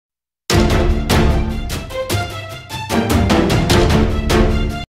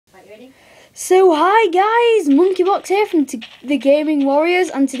So hi guys, Monkeybox here from the Gaming Warriors,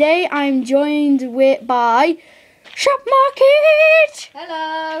 and today I'm joined by Shop Market.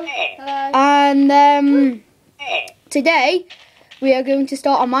 Hello. Hello. And today we are going to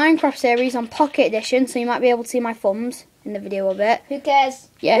start a Minecraft series on Pocket Edition, so you might be able to see my thumbs in the video a bit. Who cares?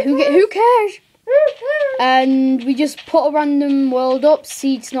 Yeah, who cares? And we just put a random world up.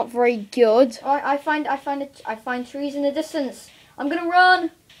 Seed's not very good. I find trees in the distance. I'm gonna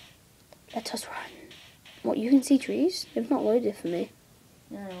run. Let us run. What, you can see trees? They've not loaded for me.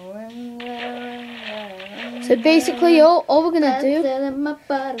 So basically, all we're gonna do.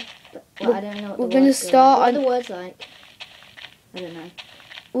 Well, I don't know what we're gonna start. What are the words like? I don't know.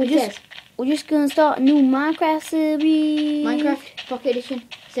 We're just gonna start a new Minecraft series. Minecraft Pocket Edition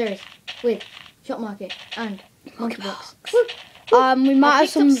series with Shop Market and Monkeybox. We might have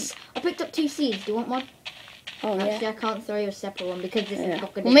some. I picked up 2 seeds. Do you want one? Oh yeah. Actually, I can't throw you a separate one because this is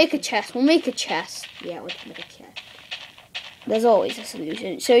Pocket We'll make a Edition. chest. We'll make a chest. Yeah, we'll make a chest. There's always a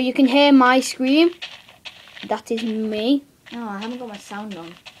solution. So you can hear my scream. That is me. No, I haven't got my sound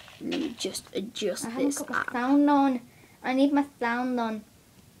on. Let me just adjust I haven't this. got my sound on. I need my sound on.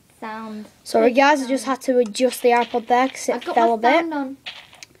 Sound. Sorry guys, I just had to adjust the iPod there because it fell a bit. Sound on.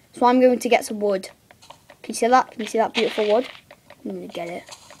 So I'm going to get some wood. Can you see that? Can you see that beautiful wood? I'm going to get it.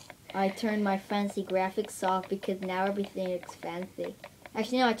 I turned my fancy graphics off because now everything looks fancy.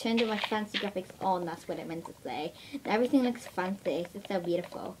 Actually, no, I turned my fancy graphics on. That's what I meant to say. Now everything looks fancy. It's so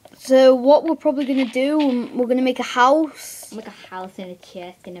beautiful. So what we're probably going to do, we're going to make a house. Make a house and a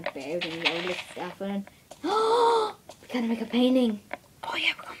chest and a bird and all this stuff. And we're gonna make a painting. Oh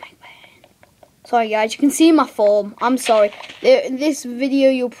yeah, we're going to make a painting. Sorry guys, you can see my form. I'm sorry. In this video,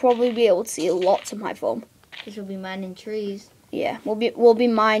 you'll probably be able to see lots of my form. This will be mining trees. Yeah, we'll be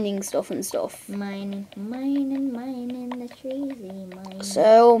mining stuff and stuff. Mining the trees.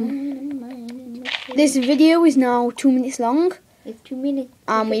 So, Mining the trees. this video is now 2 minutes long, It's 2 minutes.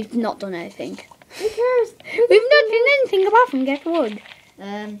 and we've not done anything. Who cares? We've not done anything apart from get wood.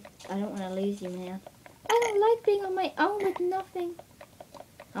 I don't want to lose you, man. I don't like being on my own with nothing.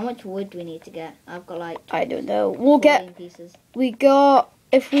 How much wood do we need to get? I've got like I don't know. We'll 14 pieces.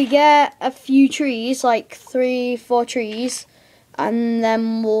 If we get a few trees, like 3-4 trees, and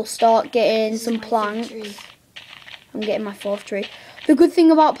then we'll start getting some planks. I'm getting my 4th tree. The good thing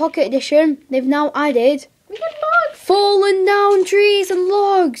about Pocket Edition, they've now added We got logs. fallen down trees and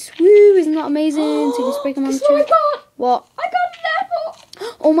logs. Woo, isn't that amazing? So you just break them on the Guess what I tree. got? What? I got an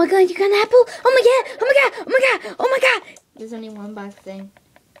apple. Oh my god, you got an apple! Oh my god! Oh my god! Oh my god! Oh my god! There's only one bad thing.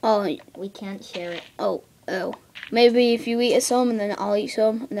 Oh, We can't share it. oh. Maybe if you eat some and then I'll eat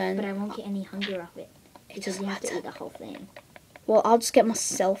some and then. But I won't get any hunger off it. It Because doesn't you have to matter. eat the whole thing. Well, I'll just get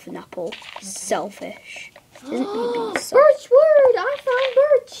myself an apple. Okay. Selfish. Isn't me being selfish? Birch wood! I found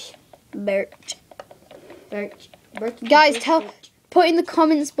Birch. birch. Birch. Guys, birch. put in the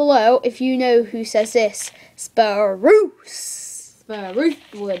comments below if you know who says this. Spruce. Spruce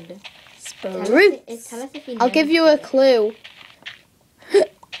wood. Spruce. Tell us if you know I'll give you a clue.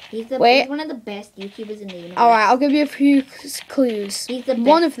 He's Wait. one of the best YouTubers in the universe. Alright, I'll give you a few clues. He's the best.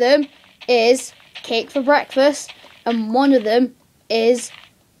 One of them is cake for breakfast, and one of them is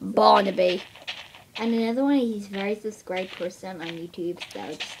Barnaby. And another one, he's a very subscribed person on YouTube, so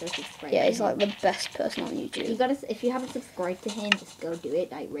just go subscribe. Yeah, to he's him. like the best person on YouTube. If you haven't subscribed to him, just go do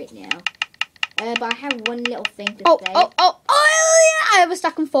it like right now. But I have one little thing to say. Oh, yeah, I have a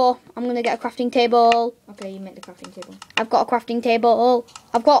stack of 4. I'm gonna get a crafting table. Okay, you make the crafting table. I've got a crafting table.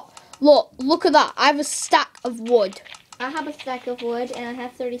 Look at that. I have a stack of wood. I have a stack of wood, and I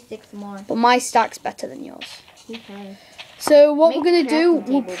have 36 more. But my stack's better than yours. Okay. So what Make we're gonna a do, crafting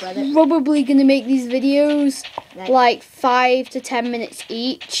we're table, brother. probably gonna make these videos like 5 to 10 minutes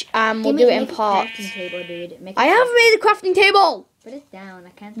each, and we'll do it in parts. Crafting table, dude. Make I have made a crafting table. Put it down. I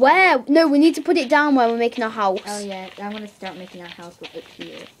can't. Where? No, we need to put it down where we're making our house. Oh yeah, I'm gonna start making our house with it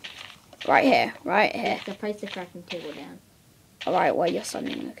here. Right here, right here. So place the crafting table down. Alright, where you're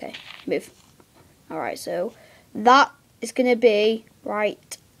standing, okay. Move. Alright, so that is gonna be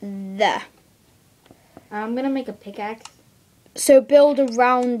right there. I'm gonna make a pickaxe. So build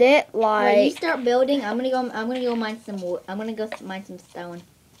around it Alright, you like start building. I'm gonna go mine some wood. I'm gonna go mine some stone.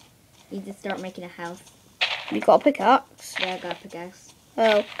 You just start making a house. you got a pickaxe. Yeah, I got a pickaxe.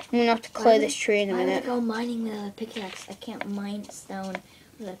 Oh, I'm gonna have to clear this tree in a Why would I minute. go mining with a pickaxe? I can't mine stone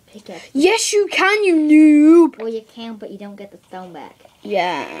with a pickaxe. Yes you can, you noob! Well, you can, but you don't get the stone back.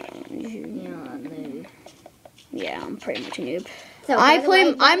 Yeah. Yeah, no. Yeah, I'm pretty much a noob. So, by the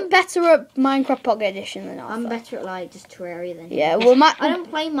way, I'm better at Minecraft Pocket Edition than Arthur. I'm better at like just Terraria than him. Yeah, well, I don't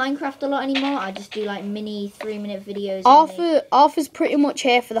play Minecraft a lot anymore. I just do like mini 3-minute videos. Arthur's pretty much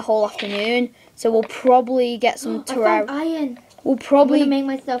here for the whole afternoon, so we'll probably get some Terraria. I found iron. We'll probably I'm gonna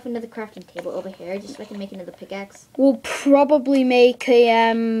make myself another crafting table over here, just so I can make another pickaxe. We'll probably make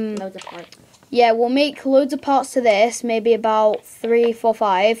a Loads of parts. Yeah, we'll make loads of parts to this, maybe about 3, 4,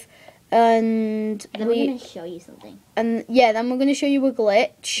 5, and Then we're gonna show you something. then we're gonna show you a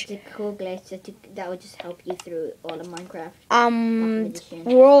glitch. It's a cool glitch that will just help you through all of Minecraft.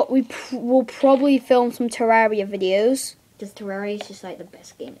 We'll probably film some Terraria videos. Just Terraria is just like the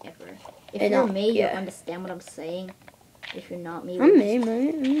best game ever. If And you're me, yeah. you'll understand what I'm saying. If you're not me, If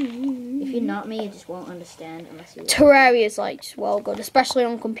if you're not me, you just won't understand unless you. Terraria is like just well good, especially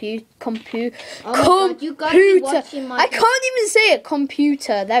on computer. Oh my God, you gotta be watching my. I can't even say it.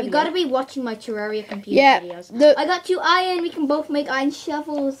 Computer. There we You go. gotta be watching my Terraria computer Yeah, videos. I got 2 iron. We can both make iron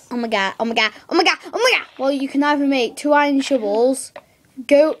shovels. Oh my god! Oh my god! Oh my god! Oh my god! Well, you can either make 2 iron shovels.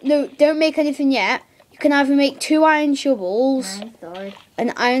 Don't make anything yet. You can either make 2 iron shovels,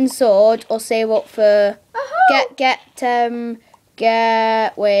 an iron sword, or save up for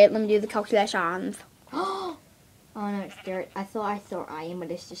Wait, let me do the calculations. Oh no, it's dirt. I thought I saw iron, but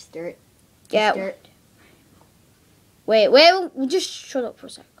it's just dirt. Yeah. Dirt. Wait, we'll just shut up for a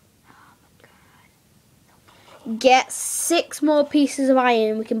sec. Get 6 more pieces of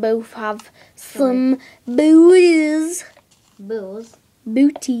iron. We can both have some booties.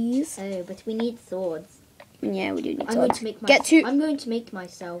 Booties. Oh, but we need swords. Yeah, we do need I'm going swords. to make I'm going to make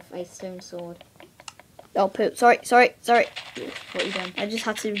myself a stone sword. Oh, poop. Sorry. What you done? I just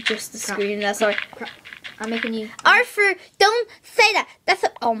had to adjust the screen there. Sorry. I'm making you. Arthur, don't say that. That's a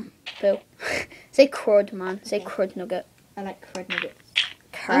poo. Say crud, man. Say crud nugget. I like crud nuggets.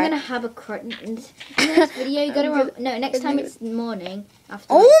 I'm gonna have a crud. In the next video, you gotta next time it's morning. After.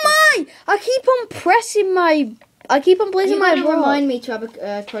 Oh my! I keep on placing my block. Remind me to have a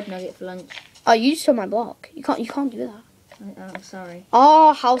crud nugget for lunch. Oh, you just saw my block. You can't do that. I'm sorry.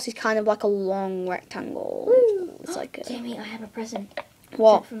 Our house is kind of like a long rectangle. Woo. It's like a... Jamie, I have a present.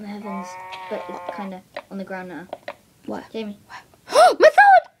 What? Sent from the heavens, but it's kind of on the ground now. What? Jamie. My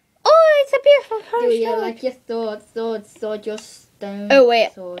sword! Oh, it's a beautiful sword. Do you like your sword, your stone Oh,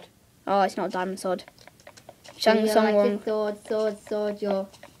 wait. sword? Oh, it's not a diamond sword. Do you like your sword, your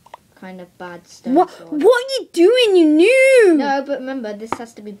kind of bad stone sword? What are you doing, you noob? No, but remember, this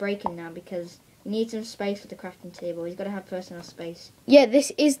has to be breaking now because you need some space for the crafting table. He's got to have personal space. Yeah,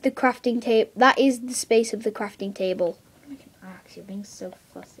 this is the crafting table. That is the space of the crafting table. Axe, you're being so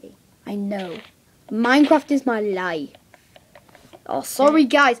fussy. I know. Minecraft is my life. Oh, sorry,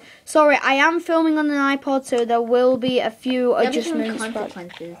 guys. Sorry, I am filming on an iPod, so there will be a few adjustments.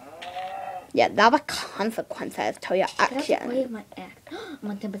 Consequences. Yeah, there are consequences to your action. Where's my axe?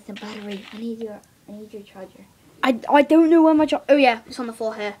 I'm on 10% battery. I need your charger. I don't know where my oh yeah, it's on the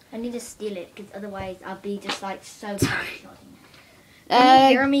floor here. I need to steal it because otherwise I'll be just like so.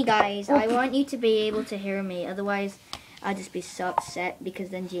 Can you hear me, guys? I want you to be able to hear me. Otherwise, I'll just be so upset because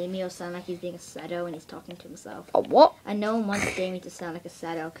then Jamie will sound like he's being a shadow and he's talking to himself. Oh, what? And no one wants Jamie to sound like a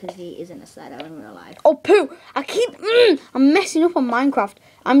shadow because he isn't a shadow in real life. Oh, poo! I'm messing up on Minecraft.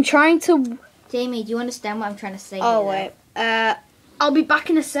 I'm trying to... Jamie, do you understand what I'm trying to say? Oh, wait. I'll be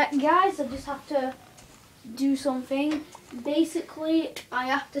back in a sec, guys. I just have to do something. Basically, I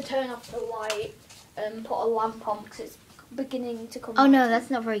have to turn off the light and put a lamp on because it's beginning to come. Oh, no, that's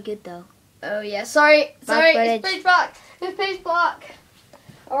not very good, though. Oh, yeah. Sorry. It's pitch black. It's pitch black.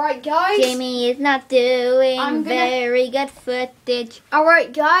 Alright, guys. Jamie is not doing very good footage.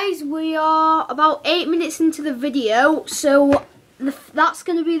 Alright, guys. We are about 8 minutes into the video. So, that's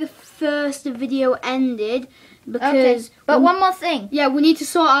going to be the first video ended. Because... Okay. But one more thing. Yeah, we need to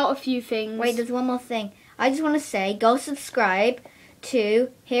sort out a few things. Wait, there's one more thing. I just want to say, go subscribe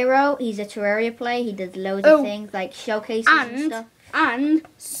to Hero. He's a Terraria player. He does loads of things, like showcases and stuff. And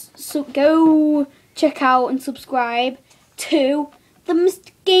so go check out and subscribe to the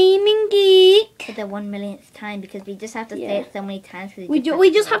Mr. Gaming Geek. For the 1 millionth time, because we just have to say it so many times. We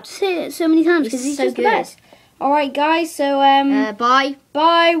just have to say it so many times because he's so just the best. Alright, guys, so, bye.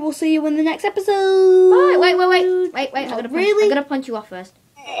 Bye. We'll see you in the next episode. Bye. Wait. I'm gonna punch you off first.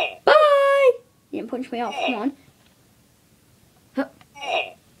 Bye. You didn't punch me off. Come on.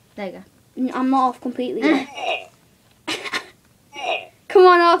 There you go. I'm not off completely yet. Come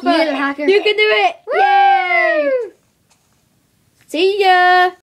on, Arthur. You little hacker. You can do it. Woo! Yay. See ya.